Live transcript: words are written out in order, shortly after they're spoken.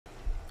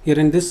Here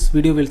in this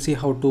video we'll see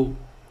how to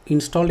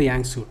install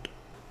𝗬𝗎𝗀.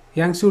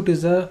 𝗬𝗎𝗀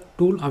is a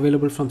tool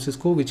available from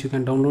Cisco which you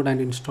can download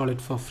and install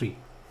it for free.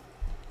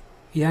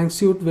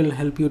 𝗬𝗎𝗀 will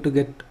help you to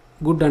get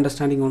good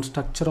understanding on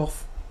structure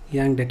of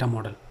YANG data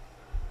model,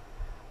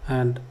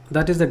 and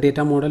that is the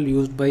data model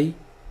used by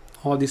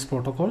all these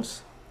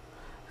protocols.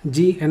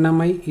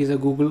 𝗔𝗰𝗰𝗲 is a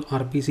Google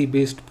RPC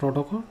based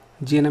protocol.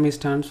 𝗔𝗰𝗲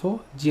stands for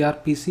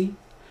gRPC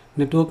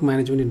Network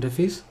Management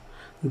Interface,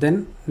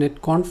 then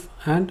netconf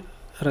and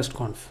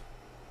restconf.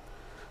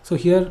 So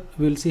here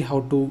we will see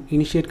how to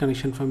initiate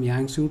connection from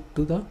𝗬𝗎𝗀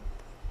to the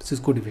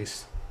Cisco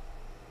device.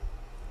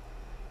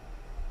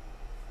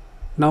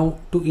 Now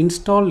to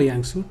install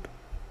𝗬𝗎𝗀,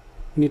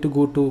 we need to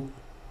go to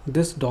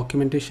this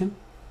documentation.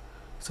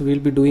 So we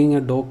will be doing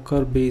a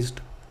Docker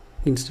based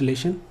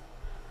installation,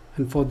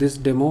 and for this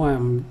demo I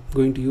am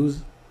going to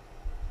use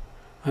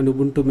an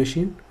Ubuntu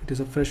machine. It is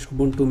a fresh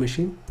Ubuntu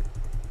machine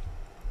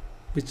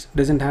which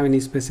doesn't have any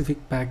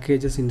specific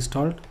packages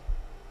installed.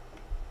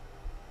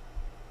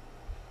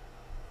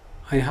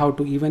 I have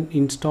to even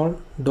install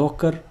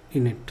Docker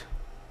in it.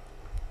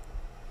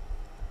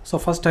 So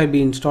first I'll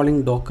be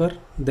installing Docker,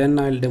 then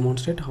I'll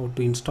demonstrate how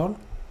to install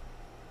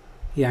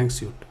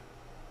𝗬𝗎𝗀.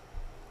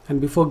 And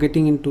before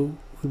getting into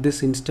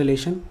this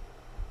installation,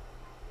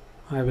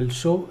 I will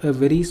show a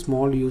very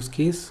small use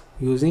case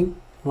using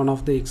one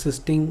of the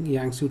existing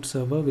𝗬𝗎𝗀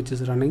server which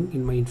is running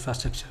in my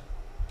infrastructure.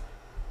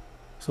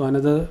 So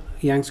another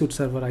𝗬𝗎𝗀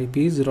server IP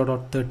is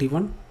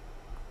 0.31,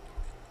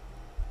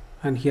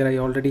 and here I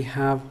already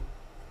have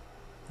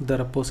the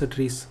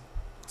repositories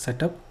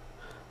set up.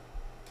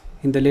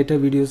 In the later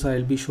videos I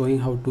will be showing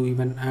how to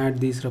even add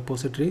these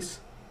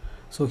repositories.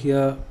 So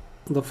here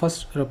the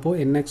first repo,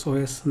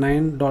 NXOS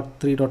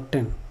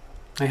 9.3.10,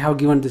 I have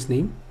given this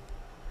name.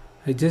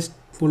 I just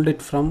pulled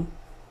it from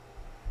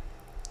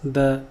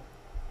the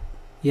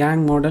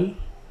YANG model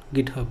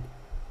GitHub.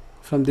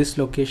 From this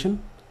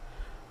location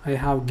I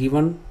have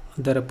given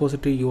the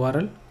repository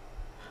URL,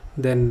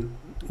 then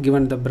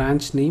given the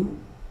branch name,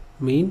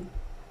 main,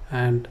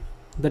 and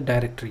the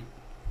directory.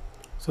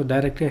 So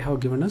directory I have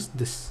given us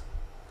this.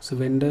 So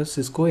vendor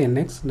Cisco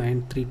NX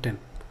 9310,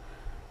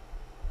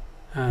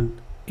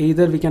 and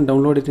either we can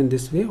download it in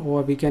this way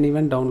or we can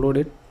even download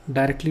it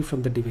directly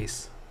from the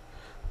device.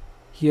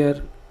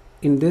 Here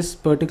in this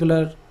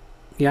particular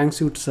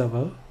𝗬𝗎𝗀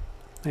server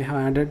I have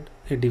added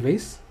a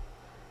device.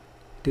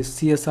 It is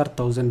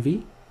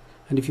CSR1000V,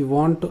 and if you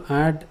want to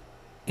add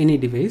any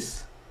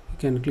device you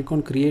can click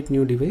on create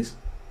new device,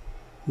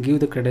 give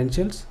the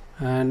credentials,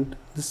 and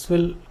this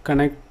will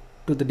connect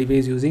to the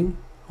device using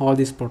all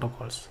these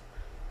protocols: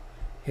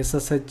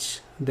 SSH,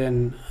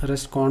 then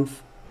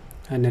restconf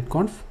and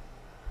netconf.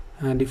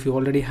 And if you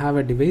already have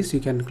a device, you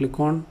can click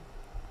on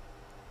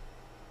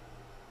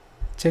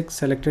check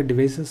selected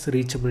devices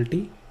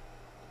reachability,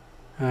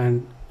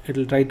 and it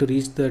will try to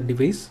reach the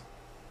device.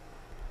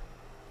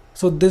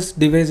 So this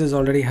device is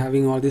already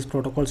having all these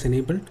protocols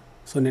enabled.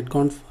 So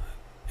netconf,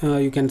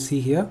 you can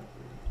see here.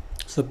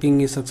 So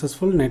ping is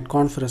successful,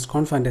 netconf,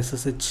 restconf, and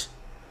SSH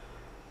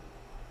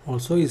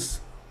also is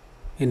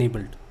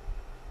enabled.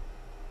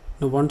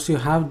 Now once you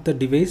have the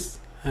device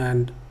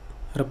and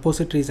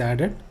repositories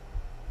added,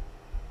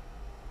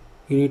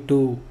 you need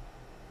to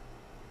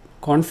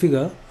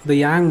configure the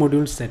YANG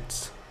module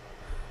sets.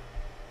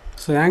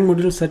 So YANG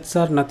module sets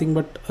are nothing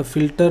but a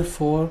filter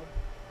for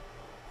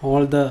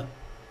all the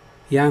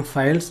YANG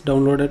files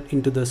downloaded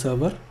into the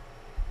server.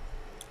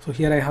 So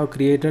here I have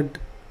created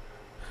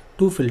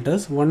two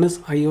filters. One is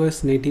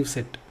iOS native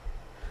set.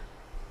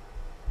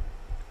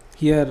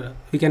 Here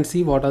we can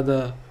see what are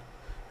the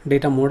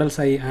data models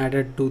I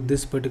added to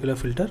this particular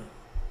filter.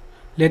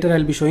 Later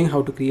I'll be showing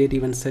how to create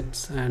even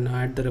sets and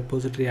add the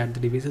repository, add the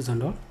devices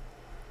and all.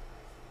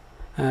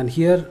 And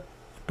here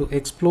to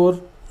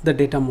explore the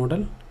data model,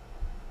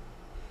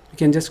 you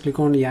can just click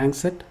on YANG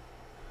set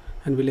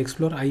and we'll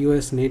explore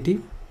iOS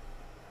native.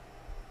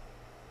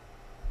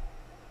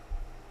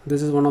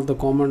 This is one of the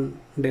common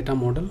data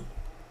model.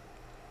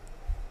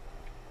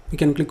 You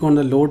can click on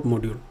the load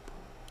module.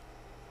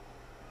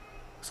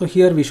 So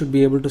here we should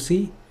be able to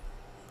see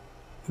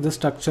the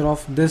structure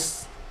of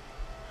this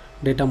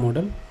data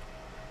model.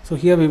 So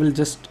here we will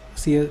just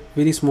see a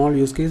very small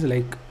use case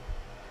like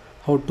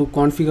how to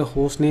configure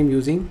hostname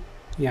using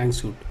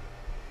𝗬𝗎𝗀.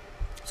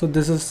 So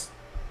this is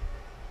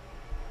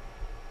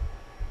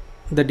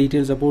the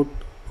details about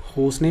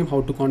hostname,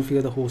 how to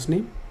configure the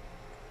hostname,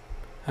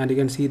 and you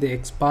can see the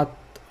XPath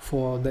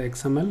for the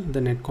XML, the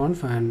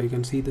netconf, and you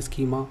can see the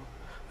schema,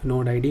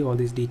 node ID, all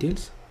these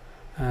details.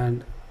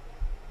 And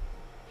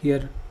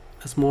here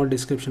a small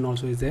description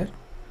also is there.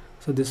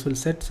 So this will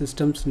set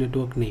system's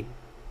network name.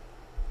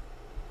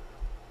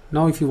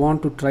 Now if you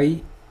want to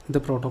try the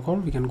protocol,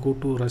 we can go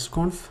to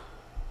restconf.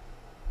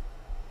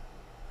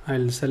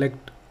 I'll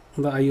select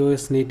the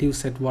iOS native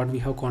set what we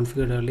have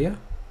configured earlier,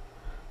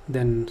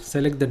 then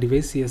select the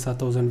device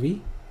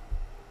CSR1000V,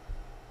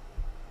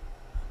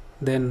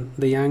 then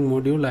the YANG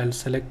module I'll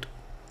select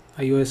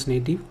iOS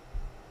native,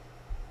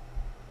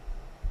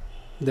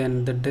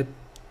 then the depth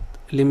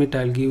limit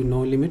I'll give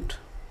no limit.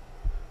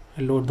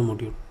 I'll load the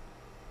module.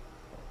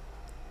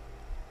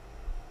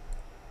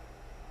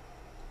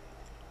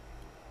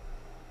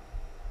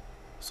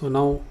 So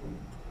now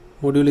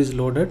module is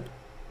loaded.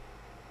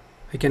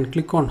 I can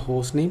click on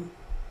hostname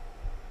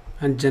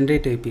and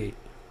generate API.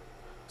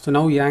 So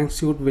now Yang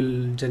suite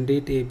will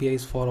generate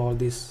APIs for all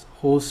these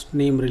host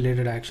name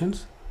related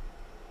actions.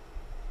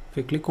 If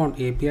we click on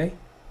API,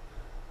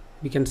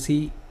 we can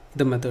see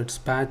the methods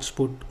patch,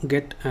 put,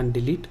 get and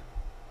delete.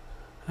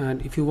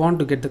 And if you want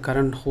to get the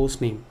current host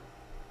name,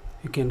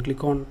 you can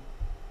click on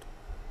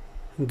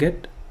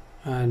get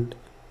and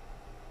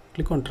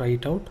click on try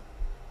it out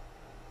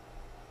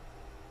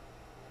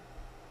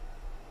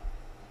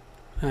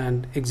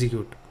and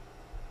execute.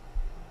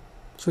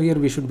 So here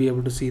we should be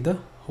able to see the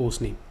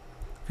host name.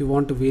 If you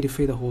want to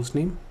verify the host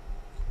name,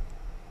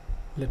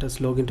 let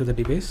us log into the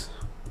device.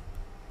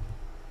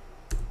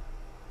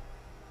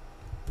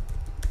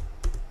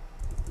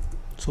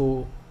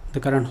 So the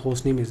current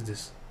host name is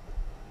this.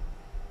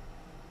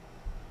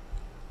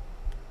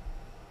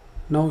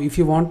 Now if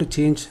you want to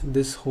change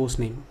this host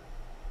name,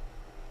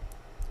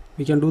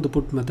 we can do the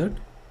put method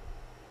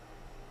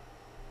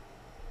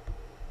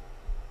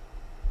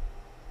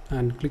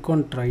and click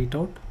on try it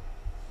out,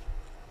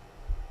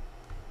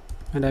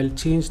 and I'll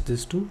change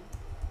this to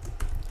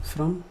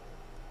from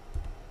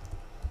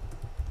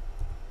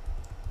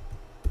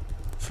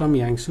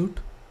Yang suite,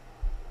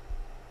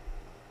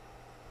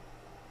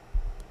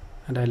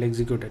 and I'll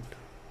execute it.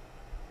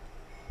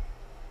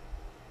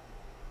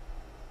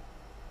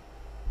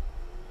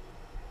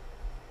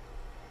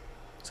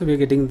 So we are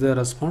getting the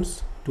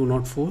response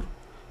 204.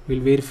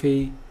 We'll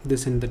verify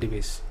this in the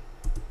device.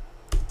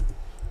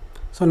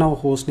 So now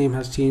host name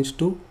has changed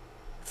to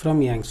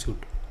from Yang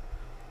suite.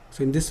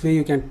 So in this way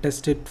you can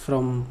test it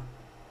from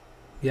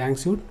Yang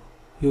suite.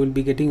 You will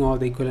be getting all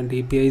the equivalent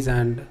APIs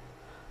and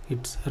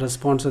its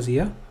responses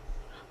here.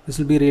 This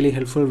will be really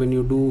helpful when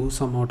you do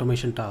some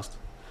automation tasks.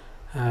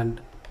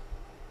 And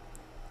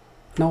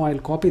now I'll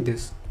copy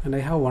this, and I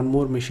have one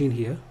more machine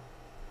here,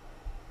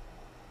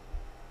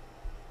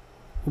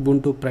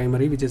 Ubuntu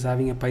primary, which is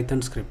having a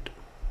Python script,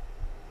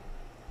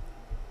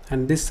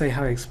 and this I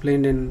have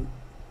explained in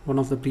one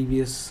of the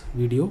previous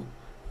video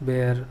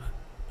where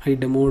I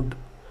demoed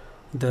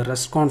the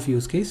RESTconf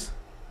use case.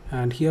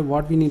 And here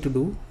what we need to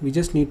do, we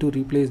just need to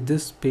replace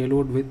this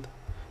payload with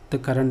the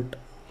current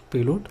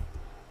payload.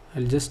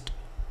 I'll just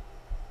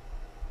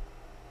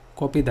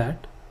copy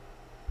that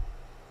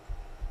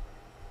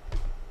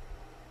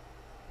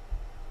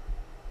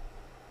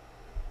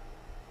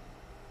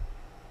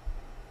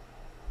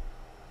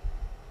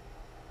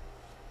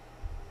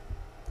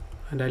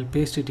and I'll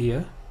paste it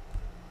here,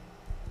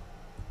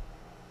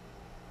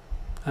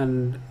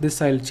 and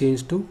this I'll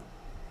change to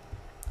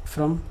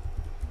from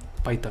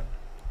Python.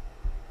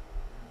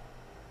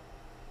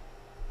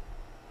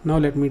 Now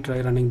let me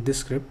try running this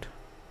script.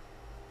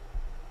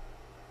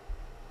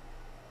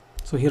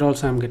 So here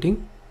also I'm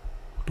getting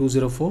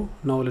 204.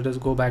 Now let us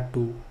go back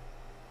to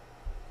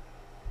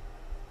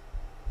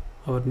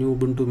our new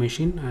Ubuntu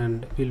machine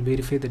and we'll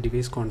verify the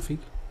device config.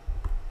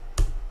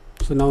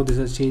 So now this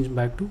has changed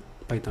back to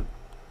Python.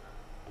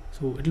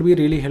 So it will be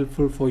really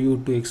helpful for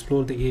you to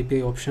explore the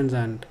API options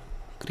and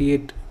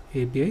create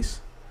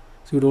APIs.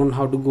 So you don't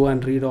have to go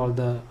and read all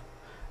the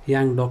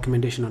Yang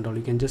documentation and all.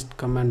 You can just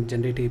come and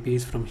generate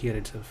APIs from here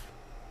itself.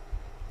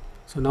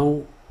 So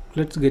now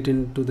let's get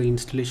into the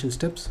installation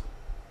steps.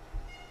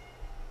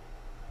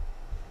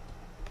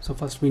 So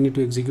first we need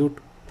to execute,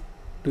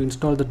 to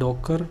install the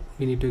Docker,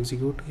 we need to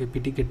execute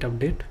apt-get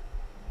update.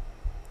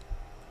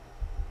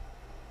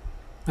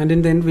 And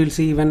in the end we'll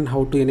see even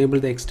how to enable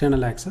the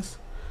external access.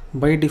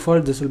 By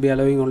default this will be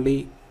allowing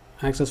only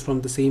access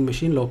from the same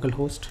machine,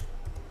 localhost.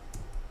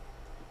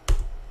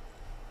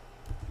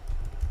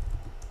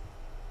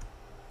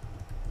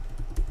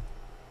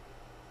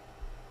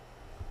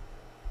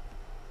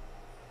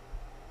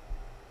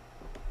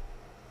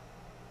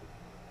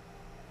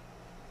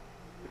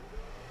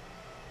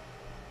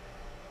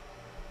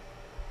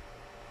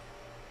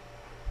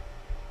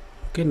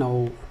 Okay,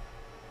 now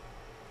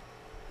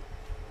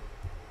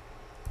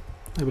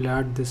I will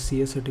add this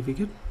CS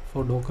certificate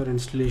for Docker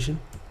installation.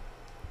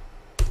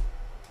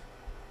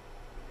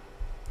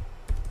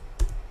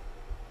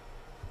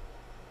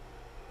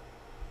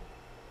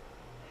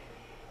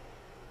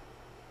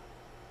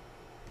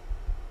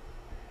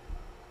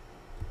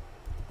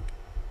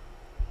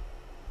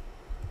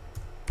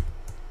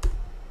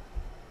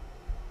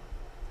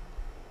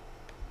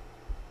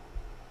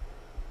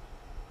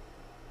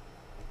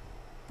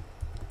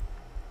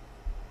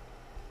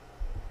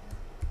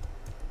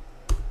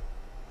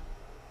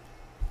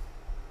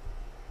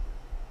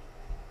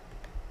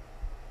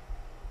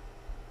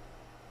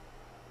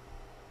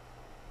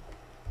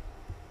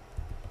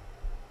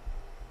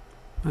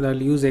 And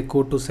I'll use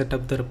echo to set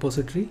up the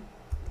repository.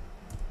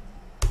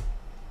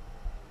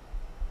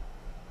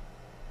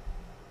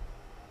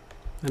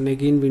 And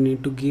again we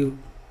need to give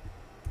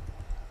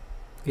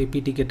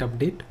apt-get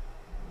update.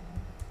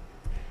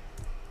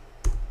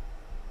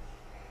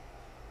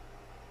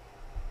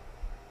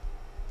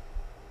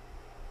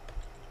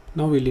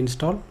 Now we'll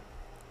install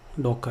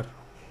Docker.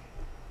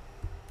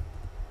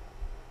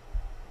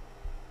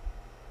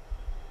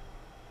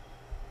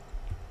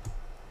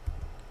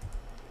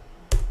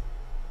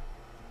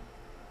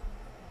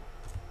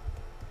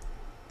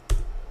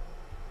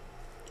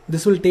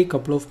 This will take a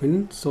couple of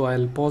minutes, so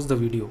I'll pause the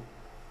video.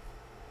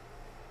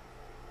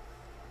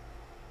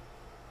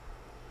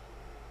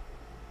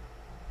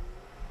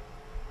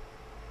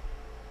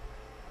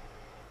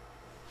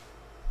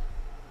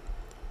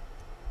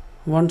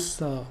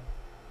 Once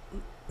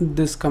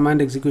this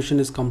command execution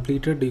is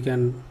completed, you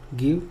can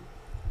give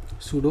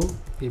sudo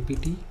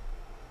apt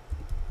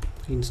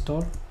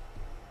install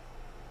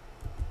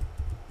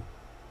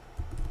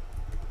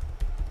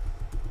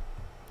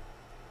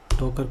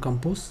docker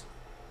compose .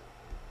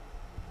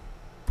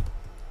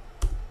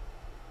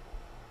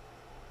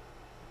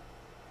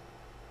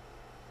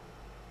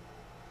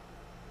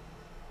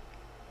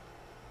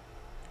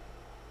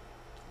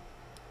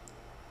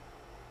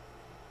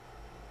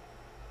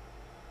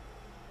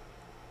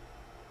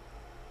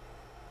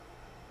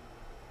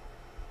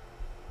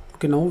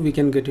 Okay, now we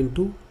can get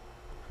into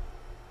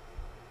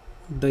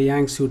the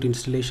Yang suite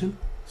installation.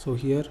 So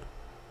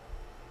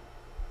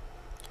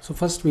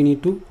first we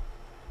need to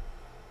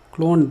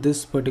clone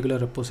this particular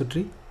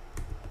repository.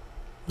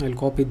 I'll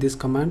copy this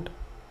command,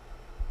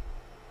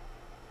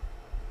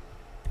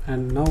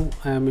 and now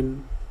I am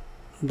in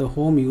the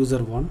home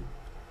user one.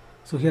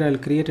 So here I'll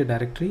create a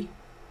directory.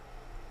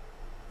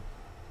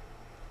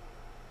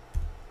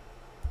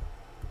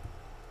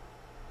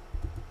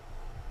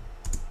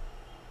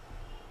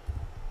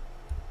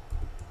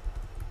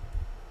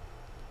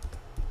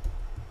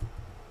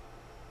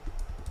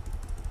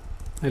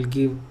 I'll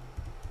give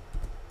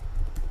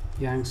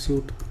Yang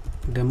suite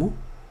demo,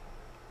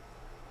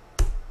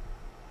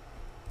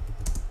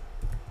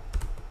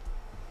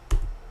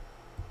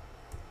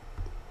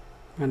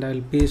 and I'll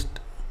paste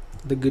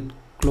the git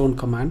clone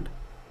command.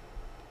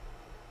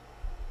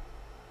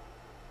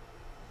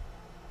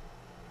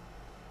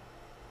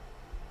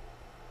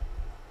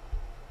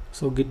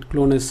 So git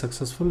clone is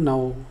successful.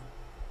 Now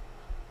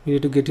we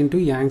need to get into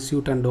Yang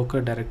suite and docker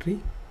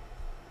directory.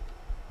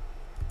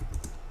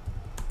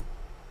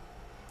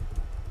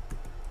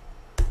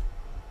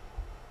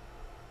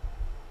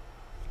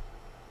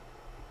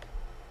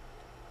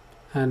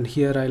 And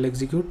here I'll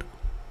execute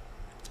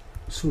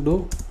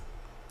sudo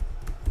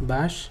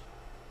bash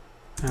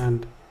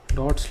and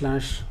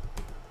 /start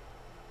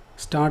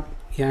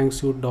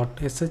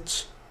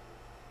yangsuite.sh,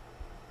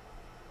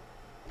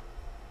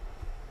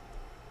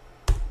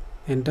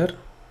 enter,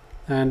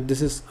 and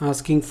this is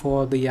asking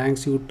for the Yang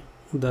suite,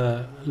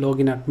 the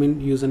login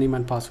admin username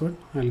and password.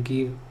 I'll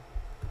give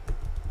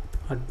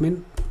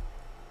admin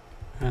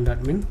and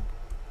admin.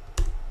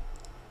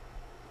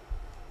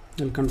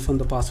 I'll confirm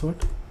the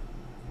password,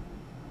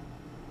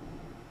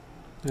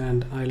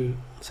 and I'll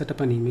set up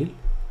an email.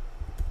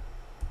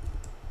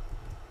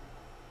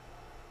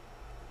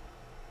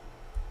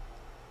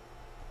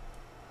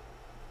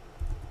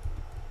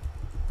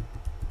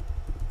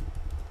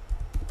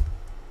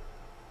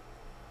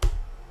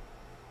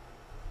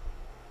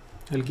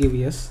 I'll give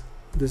yes.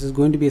 This is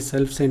going to be a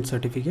self-signed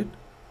certificate.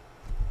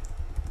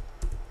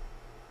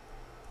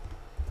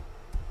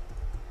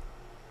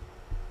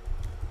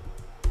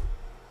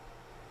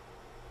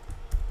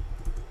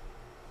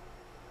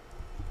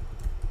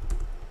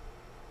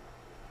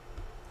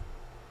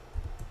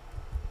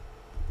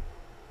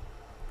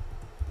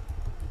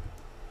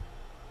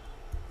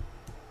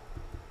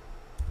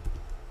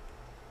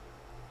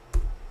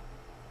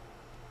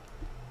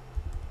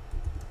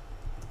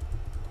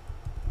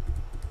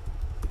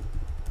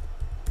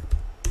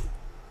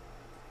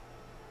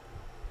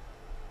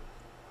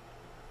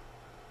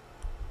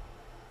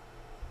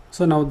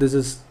 So now this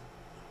is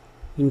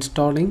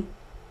installing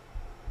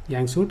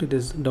Yang suite. It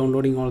is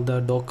downloading all the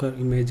Docker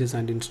images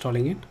and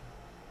installing it.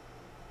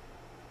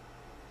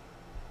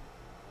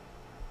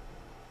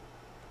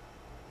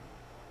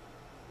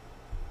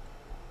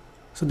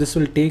 So this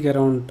will take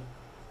around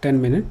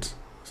 10 minutes.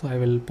 So I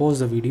will pause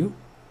the video.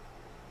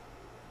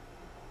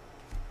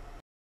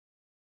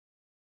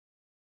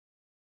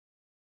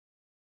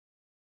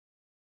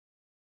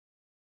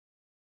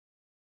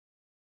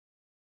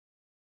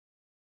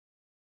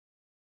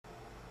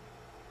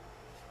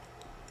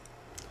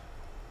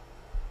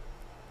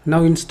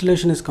 Now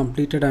installation is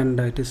completed and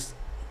it is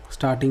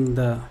starting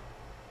the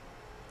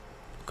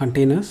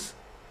containers.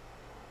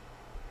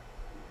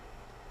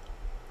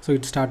 So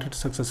it started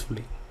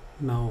successfully.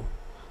 Now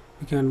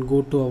we can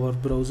go to our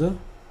browser,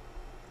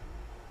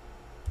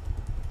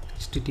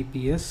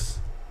 https.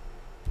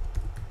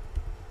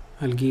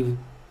 I'll give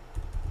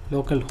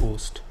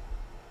localhost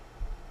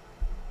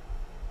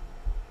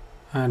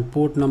and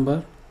port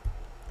number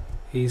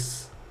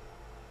is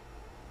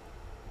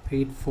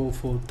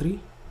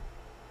 8443.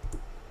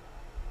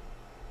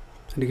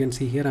 And you can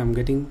see here I'm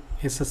getting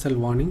SSL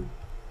warning,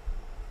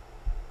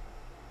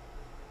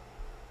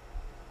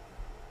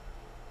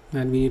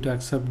 and we need to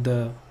accept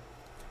the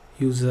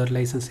user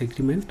license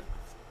agreement.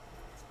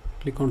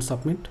 Click on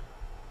submit,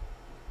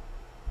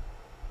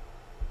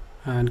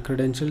 and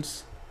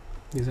credentials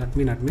is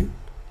admin.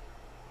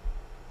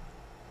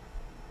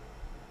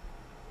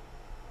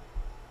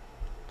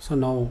 So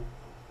now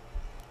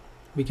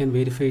we can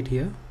verify it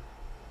here.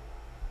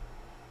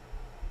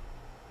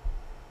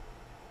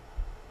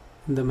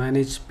 in the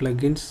manage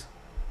plugins,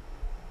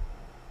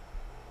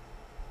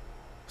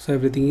 so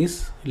everything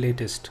is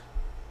latest.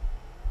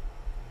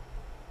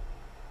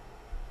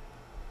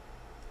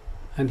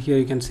 And here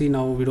you can see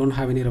now we don't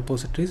have any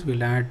repositories.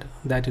 We'll add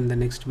that in the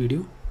next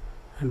video.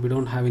 And we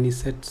don't have any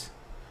sets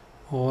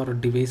or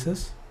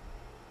devices.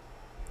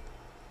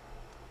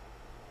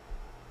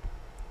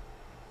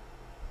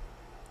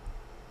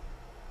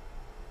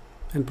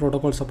 And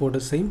protocol support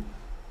is same.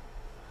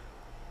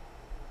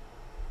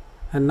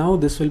 And now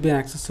this will be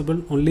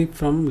accessible only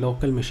from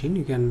local machine.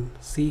 You can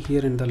see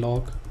here in the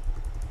log.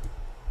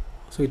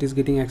 So it is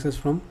getting access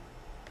from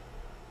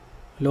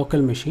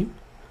local machine.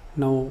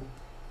 Now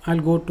I'll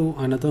go to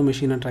another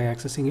machine and try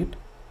accessing it.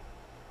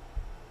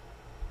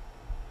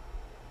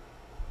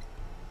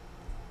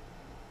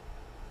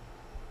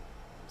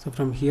 So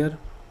from here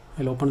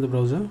I'll open the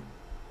browser.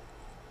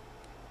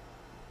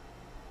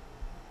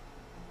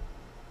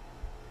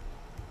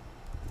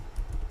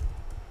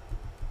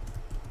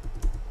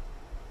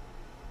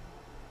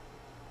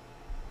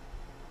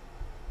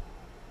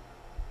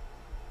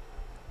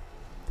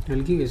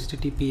 I'll give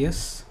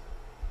HTTPS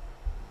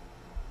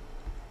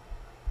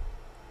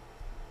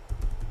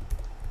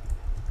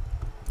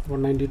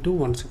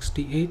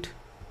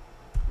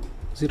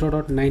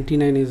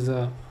 .192.168.0.99 is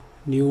the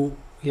new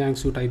YANG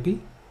suite IP.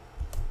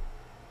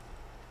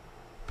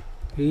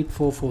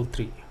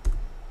 8443.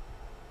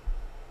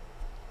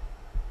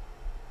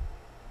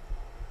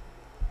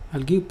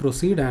 I'll give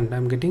proceed and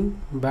I'm getting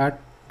BAT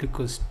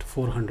request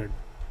 400.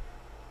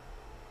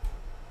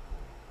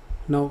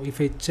 Now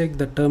if I check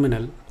the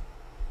terminal,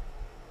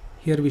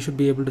 here we should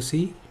be able to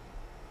see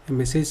a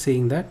message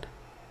saying that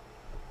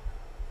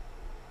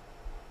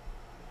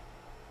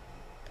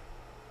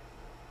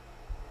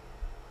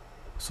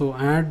so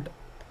add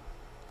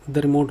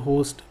the remote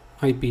host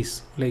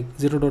IPs, like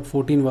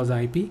 0.14 was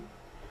IP,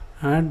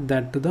 add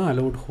that to the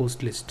allowed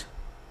host list.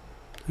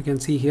 You can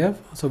see here,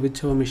 so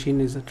whichever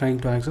machine is trying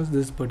to access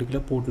this particular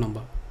port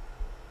number.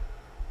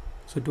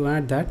 So to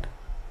add that,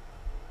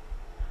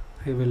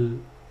 I will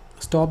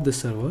stop the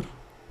server.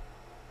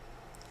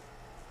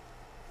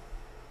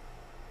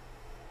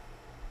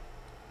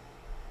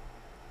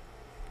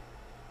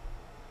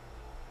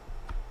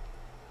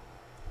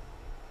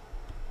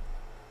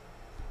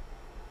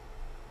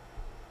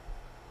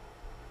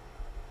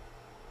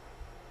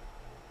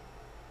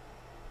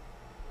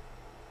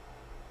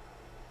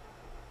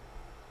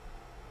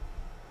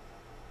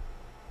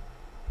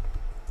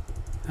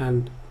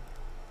 And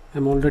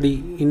I'm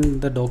already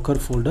in the Docker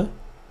folder.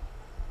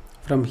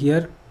 From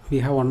here we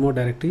have one more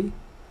directory,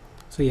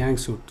 so YANG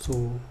suite.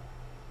 So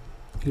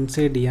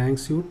inside the YANG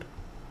suite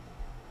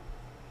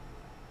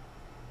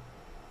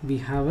we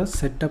have a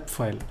setup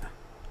file,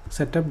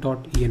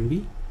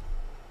 setup.env,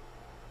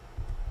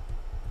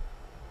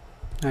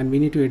 and we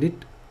need to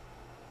edit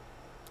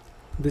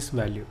this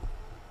value.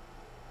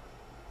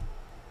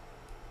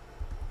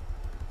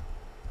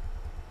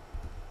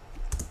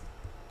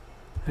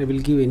 I will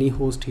give any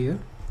host here,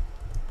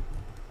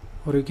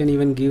 or you can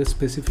even give a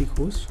specific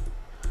host.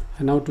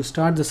 And now to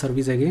start the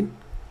service again,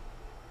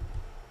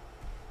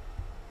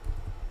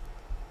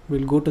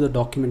 we'll go to the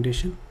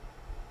documentation,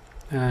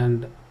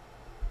 and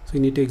so you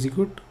need to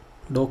execute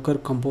docker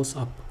compose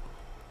up.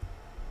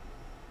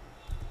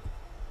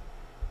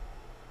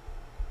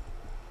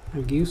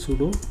 I'll give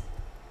sudo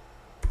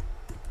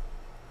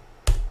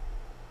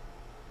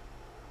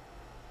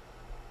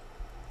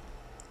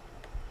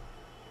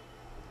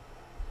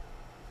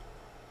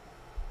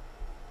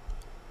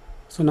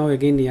So now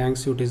again the YANG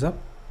suite is up.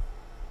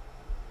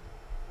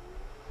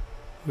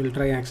 We'll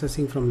try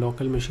accessing from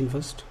local machine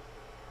first.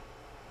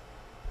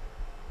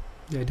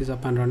 Yeah, it is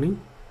up and running.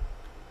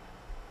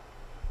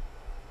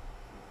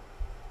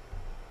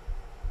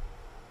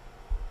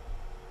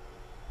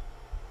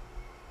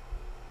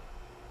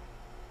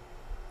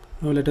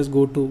 Now let us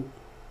go to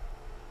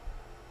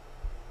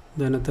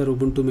the another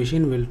Ubuntu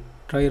machine. We'll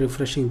try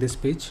refreshing this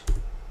page.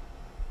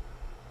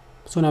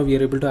 So now we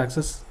are able to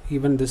access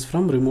even this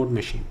from remote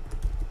machine.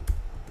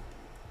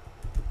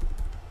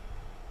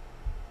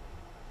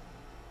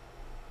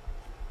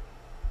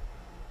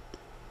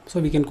 So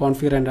we can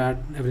configure and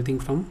add everything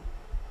from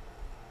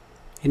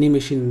any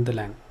machine in the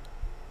LAN.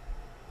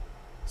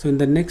 So in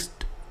the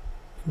next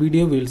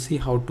video we will see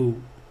how to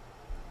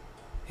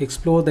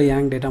explore the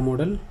YANG data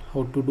model,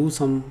 how to do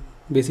some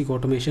basic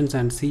automations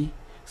and see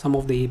some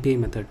of the API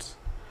methods.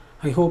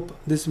 I hope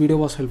this video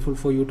was helpful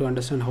for you to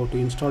understand how to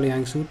install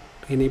YANG suite,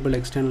 enable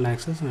external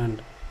access,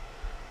 and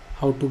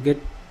how to get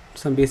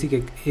some basic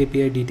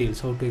API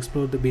details, how to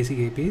explore the basic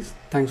APIs.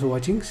 Thanks for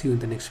watching. See you in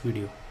the next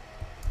video.